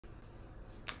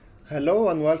Hello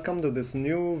and welcome to this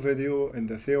new video in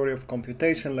the Theory of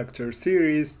Computation lecture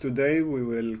series. Today we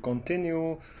will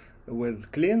continue with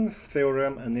Kleene's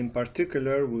theorem, and in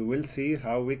particular we will see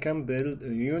how we can build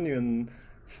a union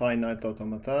finite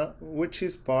automata, which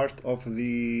is part of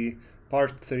the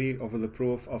part 3 of the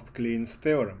proof of Kleene's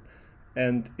theorem.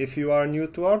 And if you are new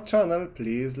to our channel,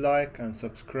 please like and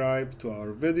subscribe to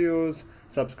our videos,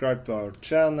 subscribe to our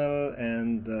channel,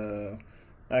 and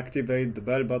activate the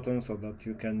bell button so that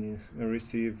you can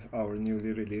receive our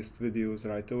newly released videos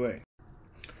right away.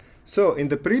 So in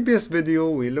the previous video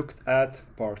we looked at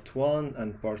part 1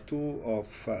 and part 2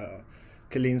 of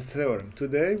Kleene's theorem.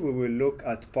 Today we will look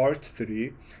at part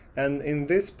 3, and in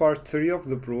this part 3 of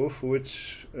the proof,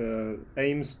 which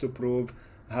aims to prove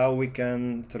how we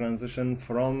can transition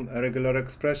from a regular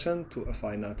expression to a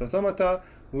finite automata,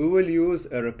 we will use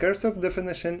a recursive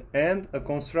definition and a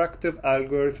constructive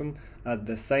algorithm at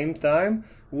the same time,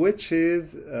 which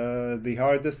is the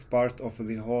hardest part of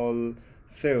the whole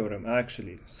theorem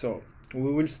actually. So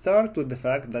we will start with the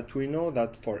fact that we know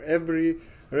that for every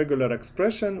regular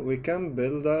expression it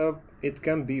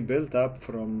can be built up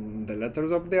from the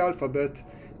letters of the alphabet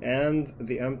and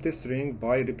the empty string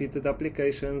by repeated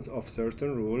applications of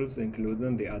certain rules,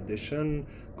 including the addition,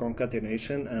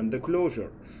 concatenation, and the closure.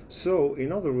 So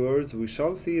in other words, we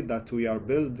shall see that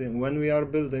when we are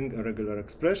building a regular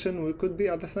expression, we could be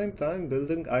at the same time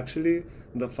building actually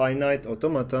the finite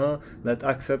automata that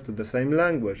accept the same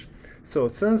language. So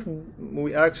since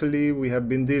we have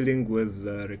been dealing with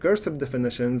recursive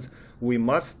definitions, we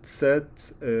must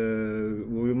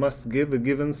give a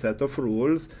given set of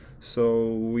rules.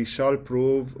 So we shall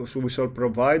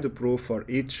provide a proof for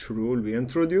each rule we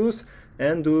introduce,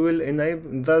 and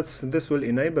this will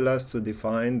enable us to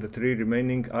define the 3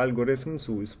 remaining algorithms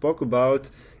we spoke about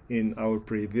in our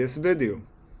previous video.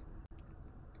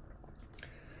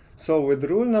 So with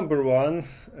rule number 1,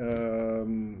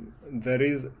 there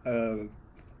is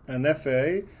an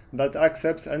FA that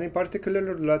accepts any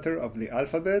particular letter of the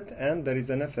alphabet, and there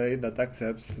is an FA that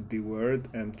accepts the word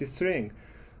empty string.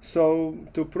 So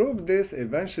to prove this,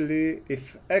 eventually,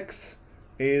 if X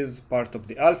is part of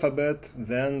the alphabet,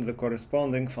 then the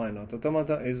corresponding finite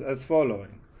automata is as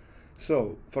following.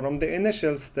 So from the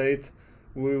initial state,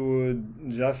 we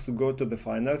would just go to the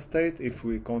final state if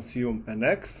we consume an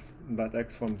X, but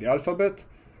X from the alphabet.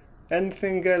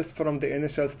 Anything else from the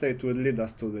initial state would lead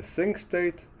us to the sync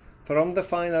state. From the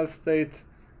final state,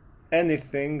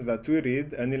 anything that we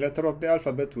read, any letter of the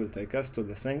alphabet, will take us to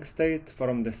the sync state.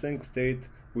 From the sync state,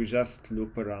 we just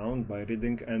loop around by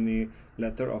reading any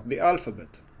letter of the alphabet.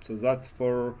 So that's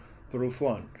for proof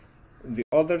 1. The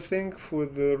other thing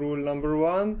with the rule number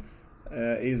 1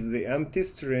 is the empty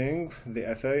string.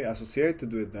 The FA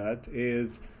associated with that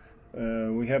is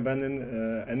we have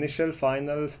an initial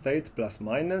final state plus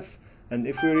minus, and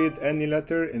if we read any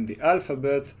letter in the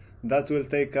alphabet, that will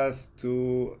take us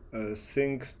to a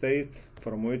sync state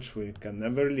from which we can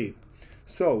never leave.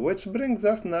 So, which brings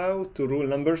us now to rule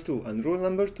number 2, and rule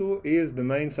number 2 is the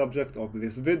main subject of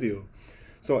this video.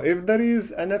 So if there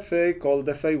is an FA called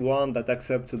FA1 that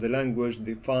accepts the language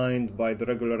defined by the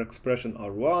regular expression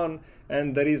R1,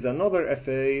 and there is another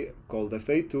FA called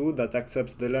FA2 that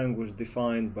accepts the language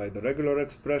defined by the regular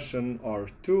expression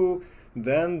R2,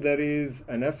 then there is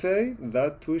an FA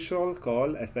that we shall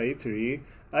call FA3,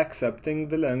 accepting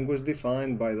the language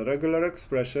defined by the regular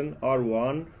expression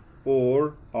R1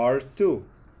 or R2.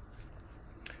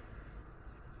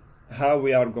 How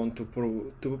we are going to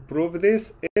prove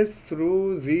this is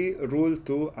through the rule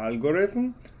 2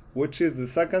 algorithm, which is the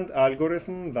second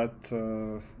algorithm that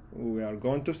we are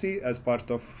going to see as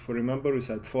part of, remember we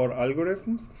said 4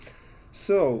 algorithms.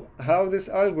 So how this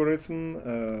algorithm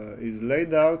is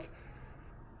laid out: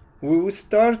 we will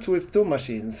start with 2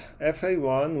 machines,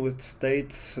 FA1 with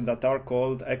states that are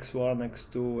called x1,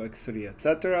 x2, x3,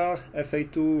 etc.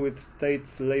 FA2 with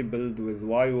states labeled with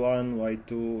y1,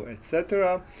 y2,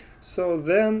 etc. So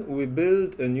then we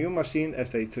build a new machine,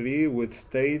 FA3, with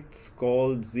states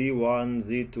called z1,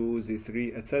 z2,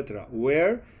 z3, etc.,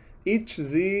 where each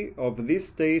z of these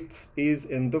states is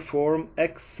in the form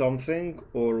x something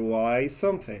or y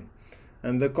something,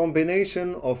 and the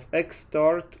combination of x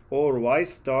start or y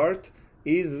start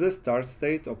is the start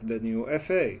state of the new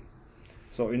FA.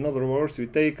 So in other words, we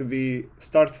take the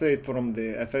start state from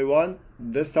the FA1,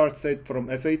 the start state from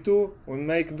FA2, we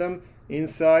make them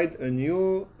inside a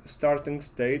new starting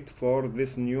state for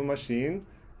this new machine,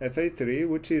 FA3,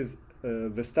 which is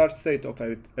the start state of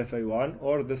FA1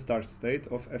 or the start state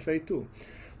of FA2.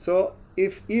 So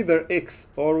if either x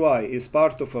or y is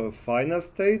part of a final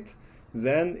state,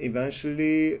 then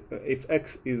eventually if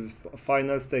x is a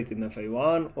final state in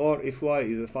FA1 or if y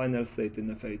is a final state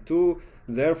in FA2,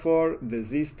 therefore the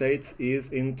z states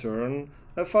is in turn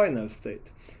a final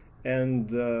state. And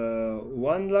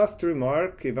one last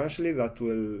remark eventually that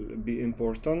will be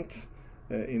important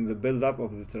in the build-up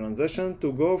of the transition.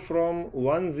 To go from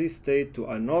one z state to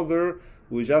another,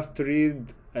 we just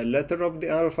read a letter of the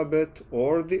alphabet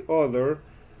or the other,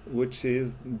 which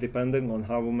is depending on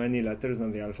how many letters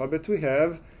in the alphabet we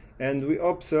have, and we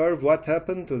observe what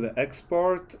happened to the x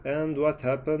part and what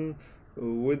happened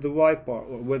with the y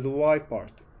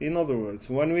part. In other words,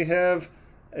 when we have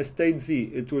a state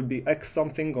z, it will be x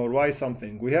something or y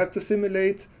something. We have to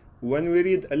simulate, when we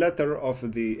read a letter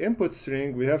of the input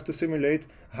string, we have to simulate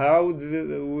what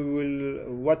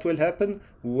will happen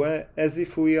as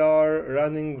if we are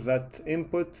running that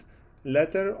input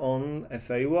letter on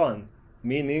FA1.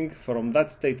 Meaning, from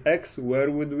that state x, where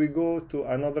would we go to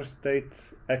another state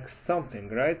x something,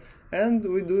 right? And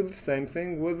we do the same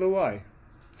thing with the y.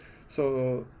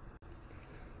 So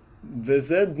the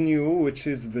z new, which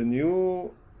is the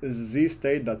new z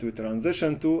state that we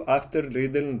transition to after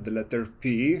reading the letter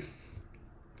p,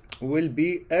 will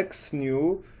be x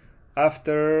new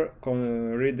after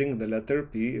reading the letter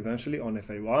p eventually on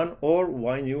FA1, or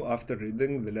y new after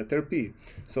reading the letter p.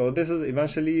 So this is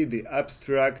eventually the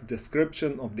abstract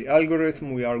description of the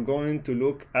algorithm. We are going to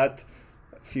look at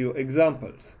a few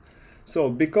examples. So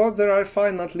because there are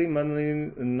finitely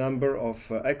many number of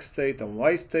x state and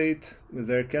y state,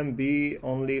 there can be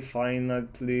only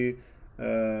finitely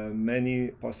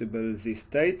many possible z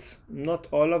states. Not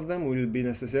all of them will be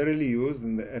necessarily used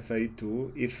in the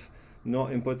FA2 if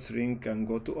no input string can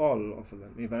go to all of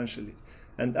them eventually.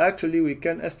 And actually we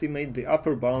can estimate the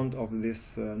upper bound of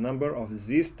this number of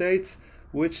z states,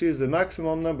 which is the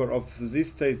maximum number of z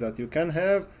states that you can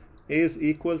have is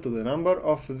equal to the number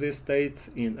of the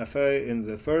states in FA in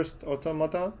the first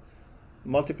automata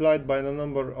multiplied by the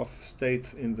number of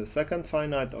states in the second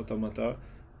finite automata.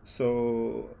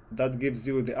 So that gives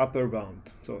you the upper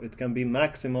bound. So it can be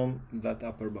maximum that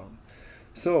upper bound.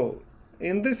 So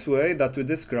in this way that we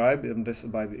describe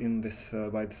by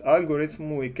this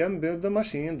algorithm, we can build a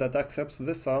machine that accepts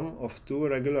the sum of two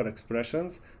regular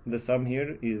expressions. The sum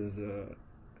here is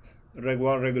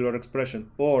one regular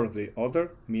expression or the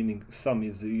other, meaning sum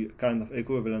is kind of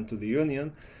equivalent to the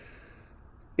union.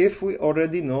 If we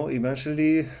already know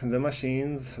eventually the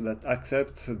machines that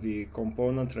accept the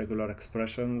component regular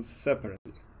expressions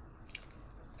separately.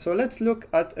 So let's look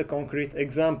at a concrete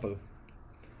example.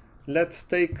 Let's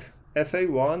take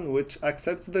FA1, which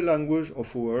accepts the language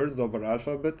of words over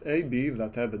alphabet AB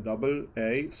that have a double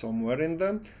A somewhere in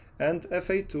them, and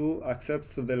FA2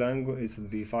 accepts the language, is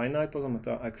the finite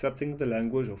automata accepting the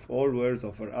language of all words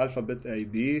over alphabet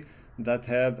AB that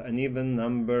have an even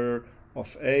number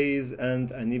of A's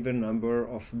and an even number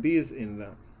of B's in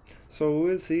them. So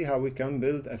we'll see how we can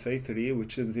build FA3,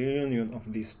 which is the union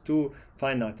of these two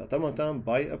finite automata,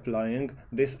 by applying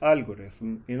this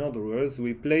algorithm. In other words,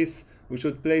 we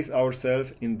should place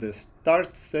ourselves in the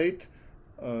start state,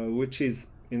 which is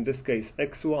in this case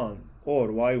x1 or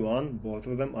y1, both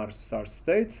of them are start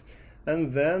states,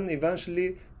 and then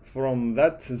eventually from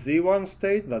that z1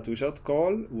 state that we should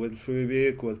call, which will be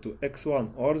equal to x1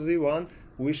 or z1,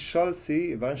 we shall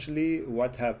see eventually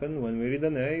what happened when we read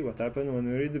an A, what happened when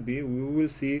we read a B. We will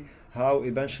see how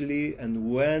eventually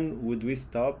and when would we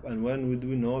stop and when would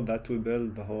we know that we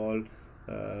build the whole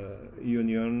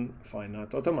union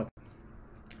finite automata.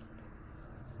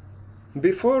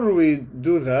 Before we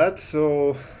do that,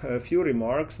 so a few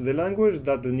remarks. The language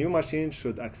that the new machine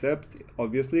should accept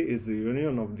obviously is the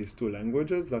union of these two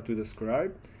languages that we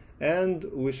described, and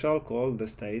we shall call the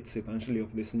states eventually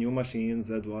of this new machine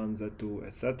Z1, Z2,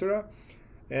 etc.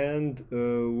 And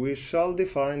we shall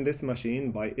define this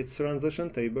machine by its transition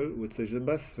table, which is the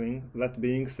best thing. That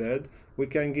being said, we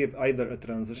can give either a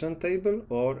transition table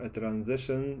or a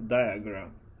transition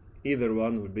diagram. Either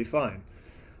one will be fine.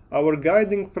 Our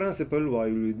guiding principle while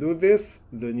we do this,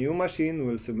 the new machine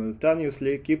will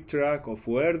simultaneously keep track of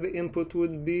where the input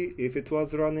would be if it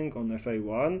was running on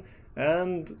FA1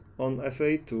 and on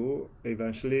FA2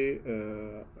 eventually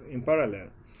in parallel.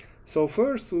 So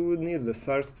first we would need the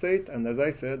start state, and as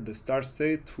I said, the start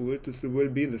state will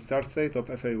be the start state of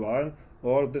FA1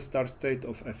 or the start state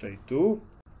of FA2.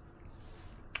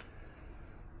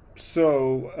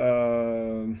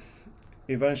 So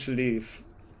eventually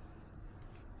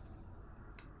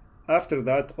after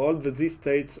that, all the z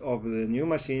states of the new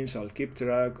machine shall keep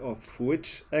track of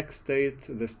which x state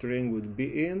the string would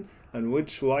be in and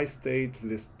which y state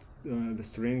the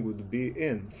string would be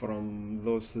in from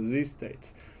those z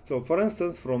states. So for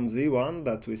instance, from Z1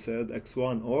 that we said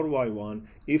X1 or Y1,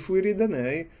 if we read an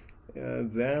A,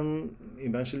 then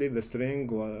eventually the string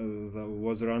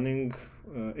was running,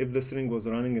 if the string was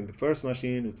running in the first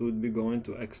machine, it would be going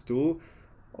to X2,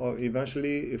 or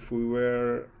eventually if we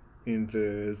were in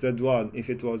the Z1, if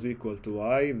it was equal to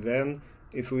Y, then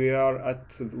if we are at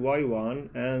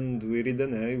Y1 and we read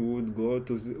an A, we would go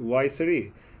to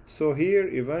Y3. So here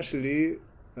eventually,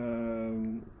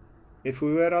 if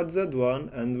we were at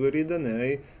Z1 and we read an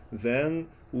A, then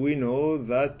we know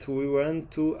that we went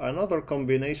to another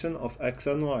combination of X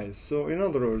and Y. So in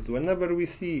other words, whenever we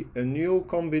see a new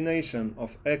combination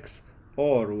of X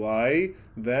or Y,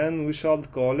 then we shall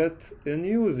call it a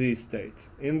new Z state.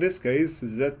 In this case,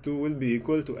 Z2 will be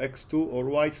equal to X2 or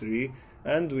Y3,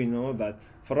 and we know that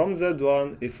from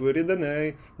Z1, if we read an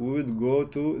A, we would go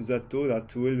to Z2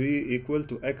 that will be equal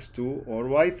to X2 or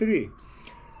Y3.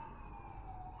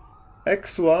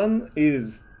 X1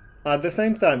 is at the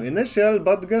same time initial,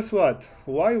 but guess what?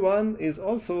 Y1 is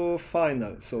also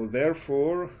final, so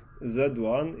therefore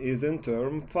Z1 is in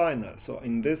turn final. So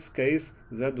in this case,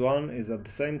 Z1 is at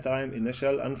the same time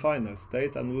initial and final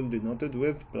state and will be denoted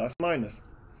with plus minus.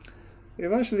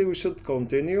 Eventually we should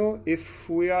continue. If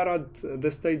we are at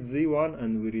the state Z1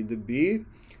 and we read B,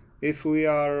 if we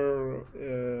are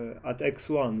at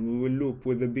X1, we will loop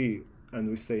with the B and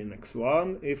we stay in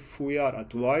X1. If we are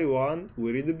at Y1,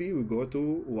 we read the B, we go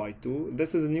to Y2.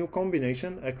 This is a new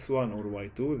combination, X1 or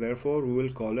Y2, therefore we will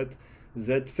call it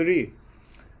Z3.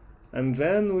 And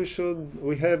then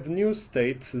we have new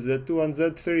states, Z2 and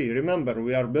Z3. Remember,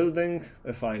 we are building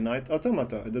a finite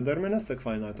automata, a deterministic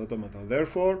finite automata.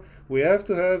 Therefore, we have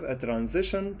to have a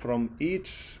transition from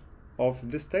each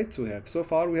of the states we have. So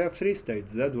far, we have 3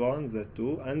 states, Z1,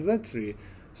 Z2, and Z3.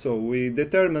 So we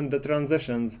determine the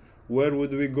transitions. Where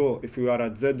would we go if we are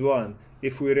at Z1?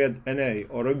 If we read an A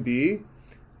or a B,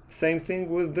 same thing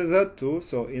with the Z2.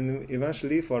 So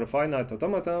eventually, for a finite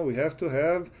automata, we have to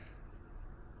have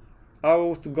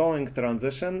outgoing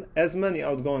transition, as many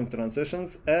outgoing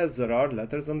transitions as there are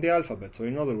letters in the alphabet. So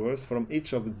in other words, from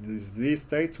each of these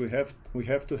states, we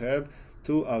have to have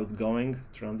 2 outgoing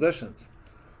transitions.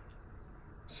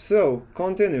 So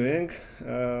continuing,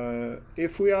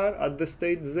 if we are at the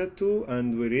state Z2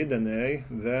 and we read an A,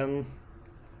 then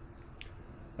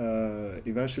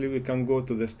eventually we can go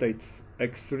to the states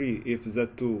X3 if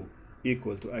Z2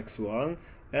 equal to X1,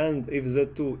 and if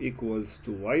Z2 equals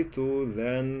to Y2,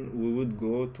 then we would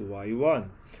go to Y1.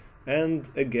 And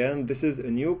again, this is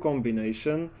a new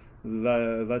combination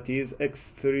that is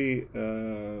X3,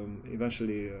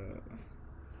 eventually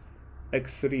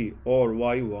X3 or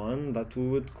Y1, that we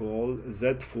would call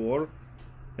Z4.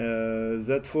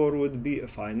 Z4 would be a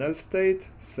final state,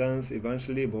 since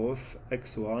eventually both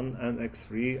X1 and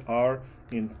X3 are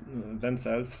in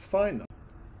themselves final.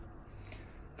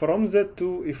 From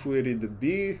Z2, if we read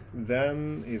B,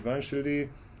 then eventually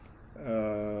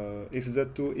if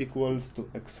Z2 equals to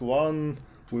X1,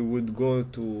 we would go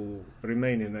to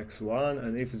remain in X1,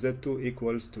 and if Z2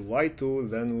 equals to Y2,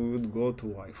 then we would go to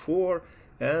Y4.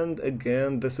 And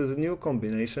again, this is a new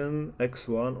combination,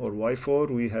 X1 or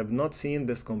Y4. We have not seen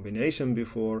this combination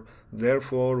before,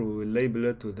 therefore we will label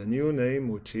it with a new name,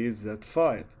 which is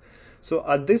Z5. So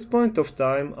at this point of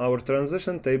time, our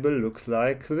transition table looks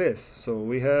like this. So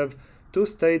we have 2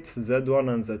 states,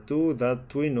 Z1 and Z2,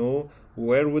 that we know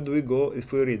where would we go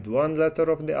if we read one letter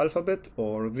of the alphabet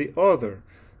or the other.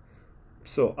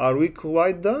 So are we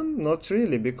quite done? Not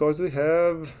really, because we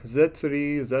have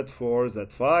Z3, Z4,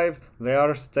 Z5. They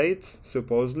are states,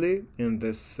 supposedly, in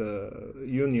this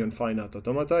union finite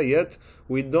automata, yet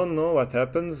we don't know what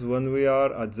happens when we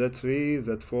are at Z3,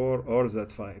 Z4, or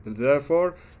Z5.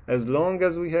 Therefore, as long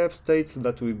as we have states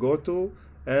that we go to,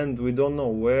 and we don't know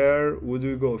where would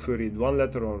we go if we read one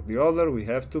letter or the other, we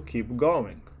have to keep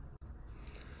going.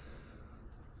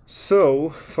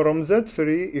 So from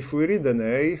Z3, if we read an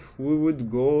A, we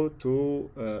would go to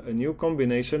a new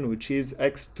combination, which is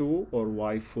X2 or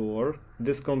Y4.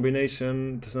 This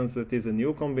combination, since it is a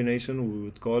new combination, we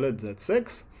would call it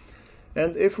Z6.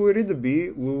 And if we read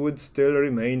B, we would still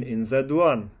remain in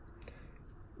Z1.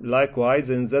 Likewise,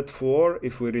 in Z4,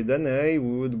 if we read an A,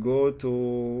 we would go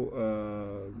to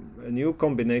a new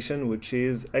combination, which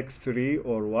is X3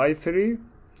 or Y3.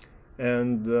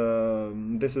 And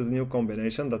this is a new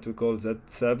combination that we call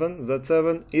Z7.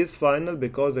 Z7 is final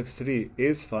because X3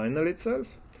 is final itself.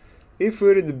 If we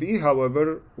read B,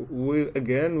 however, we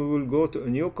will go to a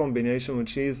new combination,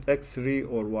 which is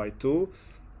X3 or Y2.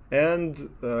 And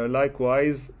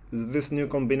likewise, this new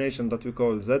combination that we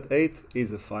call Z8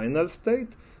 is a final state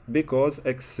because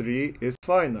X3 is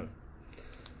final.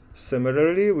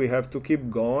 Similarly, we have to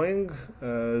keep going.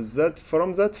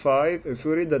 From Z5, if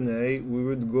we read an A, we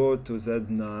would go to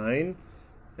Z9,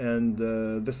 and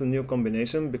this is a new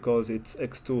combination because it's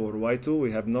x2 or y2.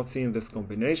 We have not seen this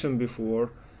combination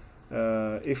before.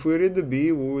 If we read the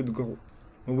B, we would go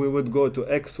to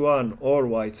x1 or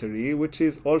y3, which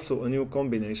is also a new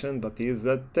combination, that is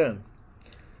Z10.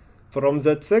 From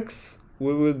Z6,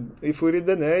 if we read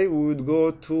an A, we would go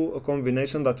to a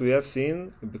combination that we have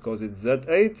seen because it's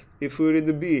Z8. If we read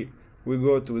the B, we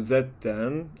go to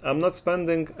Z10. I'm not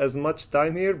spending as much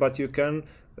time here, but you can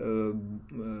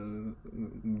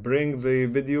bring the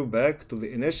video back to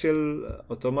the initial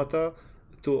automata,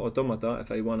 two automata,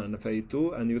 FA1 and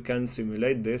FA2, and you can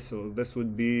simulate this, so this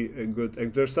would be a good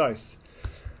exercise.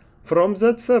 From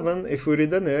Z7, if we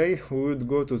read an A, we would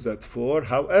go to Z4.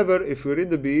 However, if we read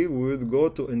the B, we would go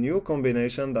to a new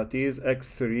combination that is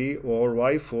X3 or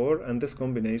Y4, and this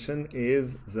combination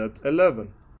is Z11.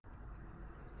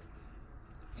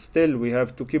 Still, we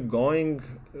have to keep going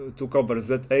to cover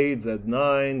Z8,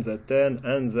 Z9, Z10,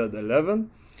 and Z11.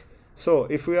 So,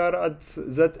 if we are at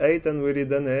Z8 and we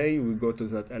read an A, we go to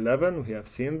Z11. We have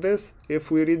seen this.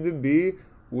 If we read the B,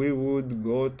 we would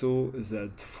go to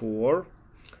Z4.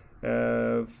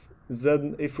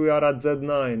 If we are at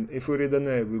Z9, if we read an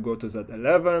A, we go to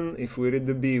Z11. If we read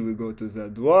the B, we go to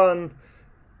Z1.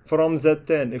 From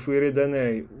Z10, if we read an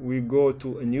A, we go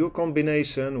to a new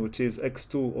combination, which is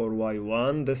X2 or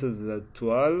Y1. This is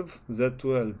Z12.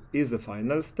 Z12 is the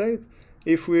final state.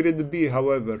 If we read B,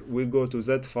 however, we go to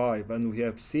Z5, and we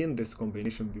have seen this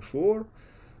combination before.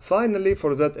 Finally,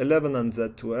 for Z11 and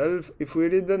Z12, if we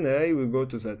read an A, we go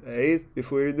to Z8.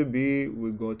 If we read a B,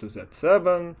 we go to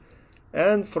Z7.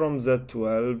 And from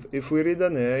Z12, if we read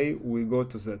an A, we go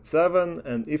to Z7.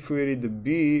 And if we read a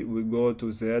B, we go to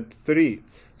Z3.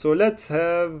 So let's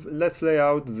lay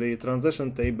out the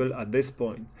transition table at this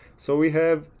point. So we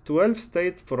have 12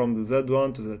 states from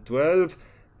Z1 to Z12.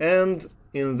 And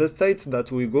in the states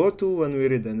that we go to when we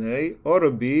read an A or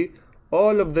a B,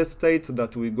 all of the states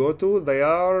that we go to, they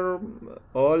are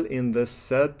all in the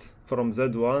set from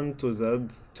Z1 to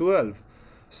Z12.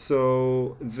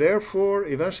 So therefore,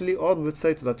 eventually all the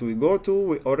states that we go to,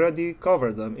 we already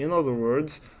cover them. In other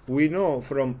words, we know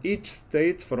from each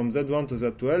state from Z1 to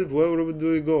Z12, where would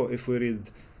we go if we read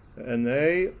an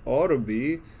A or a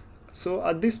B. So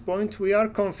at this point, we are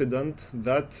confident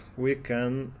that we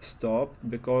can stop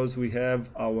because we have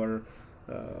our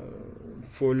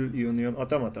full union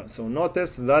automata. So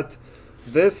notice that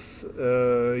this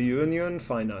union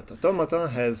finite automata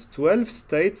has 12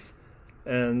 states,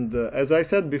 and as I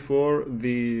said before,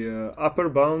 the upper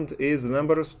bound is the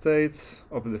number of states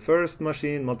of the first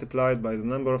machine multiplied by the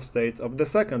number of states of the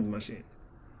second machine.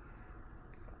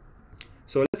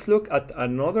 So let's look at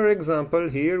another example.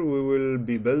 Here we will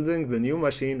be building the new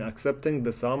machine accepting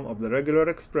the sum of the regular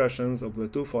expressions of the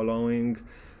two following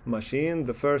machine.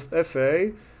 The first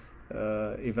FA,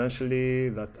 eventually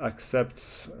that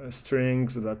accepts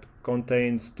strings that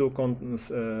contains two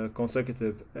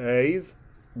consecutive A's,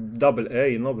 double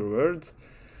A in other words.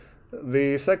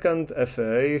 The second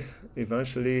FA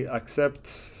eventually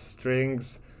accepts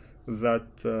strings that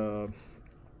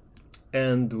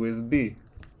end with B.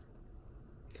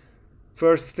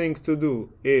 First thing to do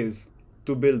is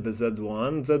to build the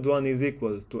Z1. Z1 is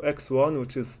equal to X1,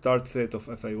 which is start state of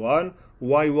FA1,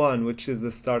 Y1, which is the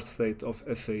start state of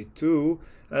FA2,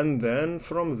 and then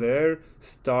from there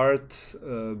start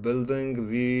building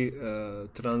the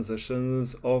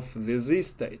transitions of the Z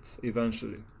states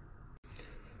eventually.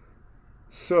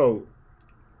 So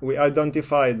we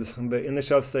identified the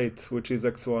initial state, which is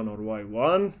X1 or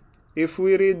Y1. If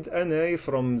we read an A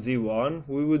from Z1,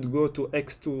 we would go to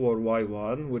X2 or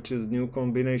Y1, which is new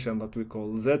combination that we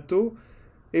call Z2.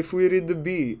 If we read the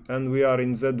B and we are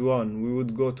in Z1, we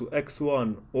would go to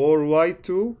X1 or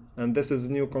Y2, and this is a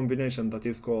new combination that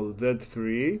is called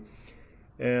Z3.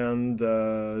 And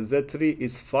Z3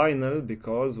 is final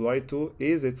because Y2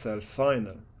 is itself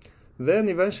final. Then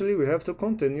eventually we have to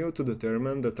continue to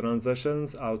determine the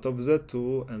transitions out of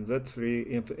Z2 and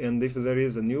Z3, and if there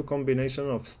is a new combination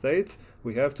of states,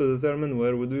 we have to determine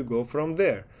where would we go from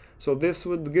there. So this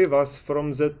would give us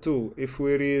from Z2, if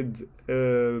we read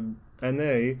an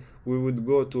A, we would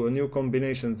go to a new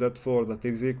combination Z4 that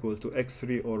is equal to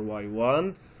X3 or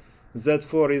Y1.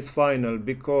 Z4 is final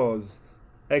because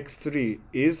X3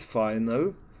 is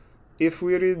final. If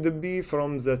we read the B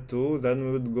from Z2, then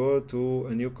we would go to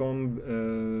a new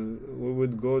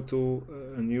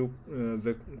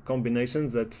the combination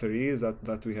Z3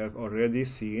 that we have already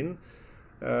seen.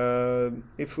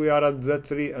 If we are at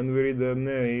Z3 and we read an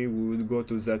A, we would go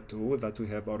to Z2 that we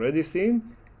have already seen.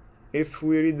 if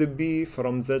we read the B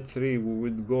from Z3, we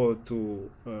would go to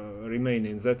remain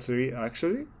in Z3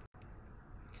 actually.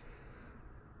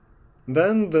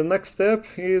 Then the next step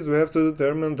is we have to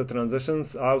determine the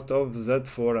transitions out of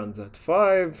Z4 and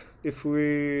Z5. If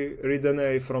we read an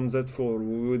A from Z4,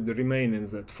 we would remain in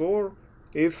Z4.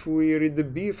 If we read the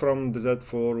B from the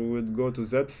Z4, we would go to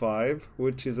Z5,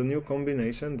 which is a new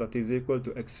combination that is equal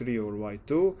to X3 or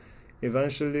Y2.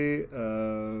 Eventually,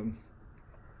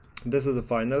 this is the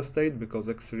final state because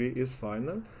X3 is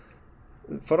final.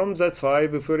 From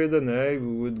Z5, if we read an A,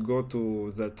 we would go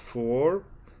to Z4.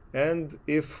 And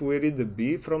if we read the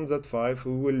B from Z5,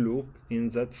 we will loop in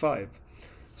Z5.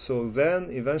 So then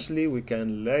eventually we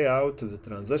can lay out the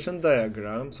transition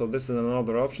diagram. So this is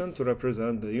another option to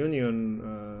represent the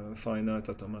union finite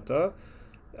automata,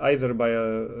 either by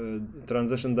a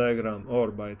transition diagram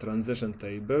or by a transition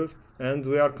table. And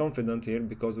we are confident here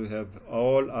because we have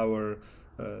all our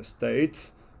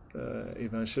states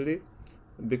eventually,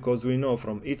 because we know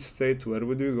from each state where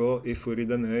would we go if we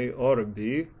read an A or a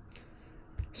B.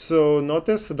 So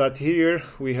notice that here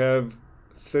we have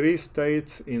 3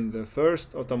 states in the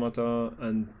first automata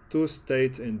and 2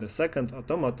 states in the second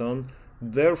automaton.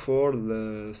 Therefore,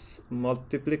 the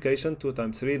multiplication 2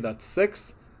 times 3, that's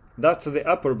 6. That's the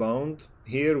upper bound.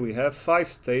 Here we have 5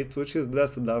 states, which is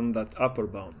less than that upper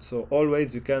bound. So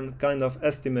always you can kind of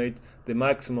estimate the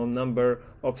maximum number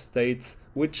of states,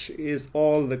 which is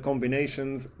all the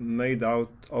combinations made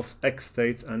out of X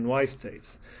states and Y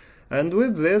states. And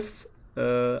with this,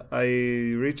 I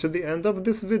reached the end of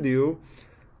this video.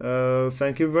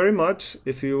 Thank you very much.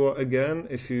 If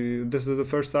this is the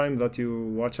first time that you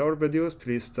watch our videos,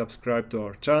 please subscribe to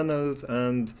our channels,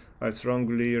 and I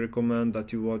strongly recommend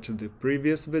that you watch the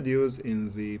previous videos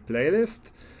in the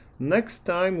playlist. Next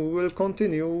time we will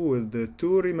continue with the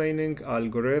 2 remaining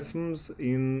algorithms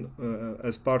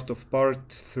as part of part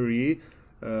 3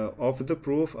 of the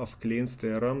proof of Kleene's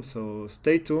theorem. So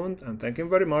stay tuned and thank you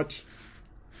very much.